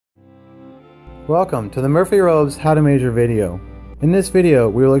Welcome to the Murphy Robes How to Measure video. In this video,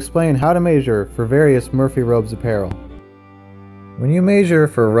 we will explain how to measure for various Murphy Robes apparel. When you measure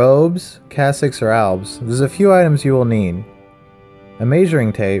for robes, cassocks, or albs, there's a few items you will need. A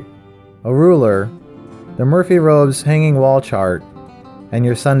measuring tape, a ruler, the Murphy Robes hanging wall chart, and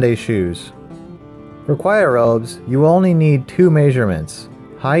your Sunday shoes. For choir robes, you will only need two measurements,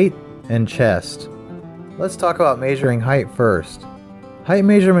 height and chest. Let's talk about measuring height first. Height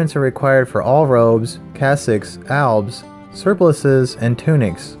measurements are required for all robes, cassocks, albs, surplices, and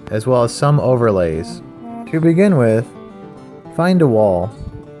tunics, as well as some overlays. To begin with, find a wall.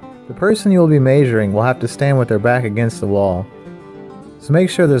 The person you will be measuring will have to stand with their back against the wall, so make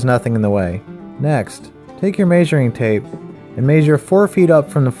sure there's nothing in the way. Next, take your measuring tape and measure 4 feet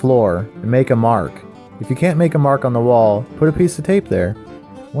up from the floor and make a mark. If you can't make a mark on the wall, put a piece of tape there.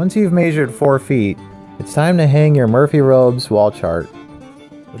 Once you've measured 4 feet, it's time to hang your Murphy Robes wall chart.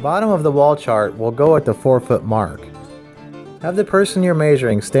 The bottom of the wall chart will go at the 4-foot mark. Have the person you're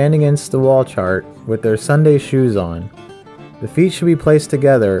measuring stand against the wall chart with their Sunday shoes on. The feet should be placed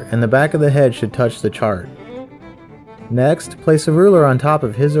together and the back of the head should touch the chart. Next, place a ruler on top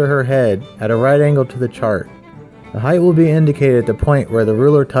of his or her head at a right angle to the chart. The height will be indicated at the point where the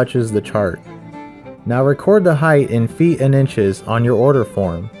ruler touches the chart. Now record the height in feet and inches on your order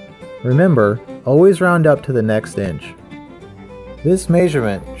form. Remember, always round up to the next inch. This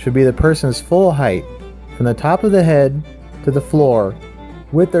measurement should be the person's full height, from the top of the head to the floor,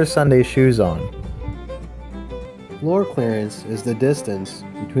 with their Sunday shoes on. Floor clearance is the distance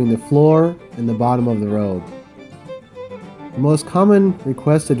between the floor and the bottom of the robe. The most common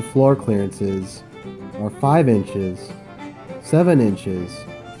requested floor clearances are 5 inches, 7 inches,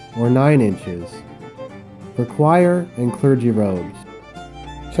 or 9 inches for choir and clergy robes.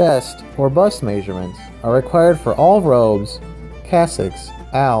 Chest or bust measurements are required for all robes, cassocks,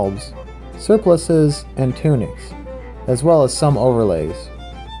 albs, surplices, and tunics, as well as some overlays.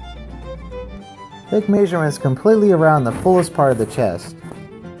 Take measurements completely around the fullest part of the chest.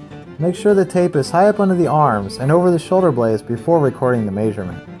 Make sure the tape is high up under the arms and over the shoulder blades before recording the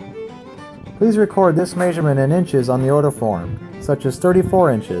measurement. Please record this measurement in inches on the order form, such as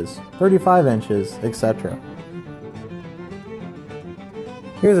 34 inches, 35 inches, etc.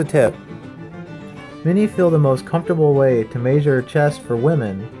 Here's a tip. Many feel the most comfortable way to measure a chest for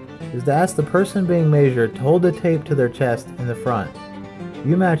women is to ask the person being measured to hold the tape to their chest in the front.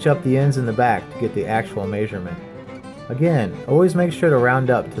 You match up the ends in the back to get the actual measurement. Again, always make sure to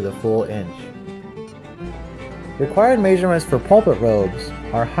round up to the full inch. Required measurements for pulpit robes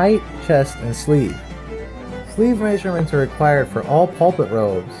are height, chest, and sleeve. Sleeve measurements are required for all pulpit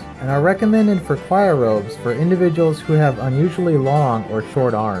robes and are recommended for choir robes for individuals who have unusually long or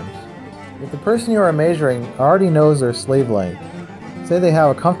short arms. If the person you are measuring already knows their sleeve length, say they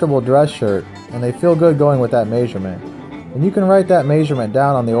have a comfortable dress shirt and they feel good going with that measurement, then you can write that measurement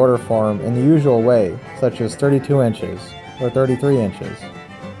down on the order form in the usual way, such as 32 inches or 33 inches.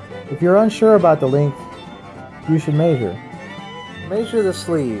 If you're unsure about the length, you should measure. Measure the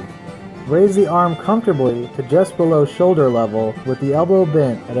sleeve. Raise the arm comfortably to just below shoulder level with the elbow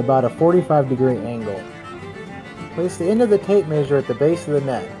bent at about a 45-degree angle. Place the end of the tape measure at the base of the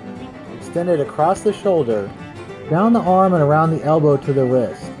neck. Extend it across the shoulder, down the arm and around the elbow to the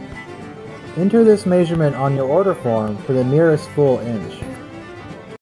wrist. Enter this measurement on your order form to the nearest full inch.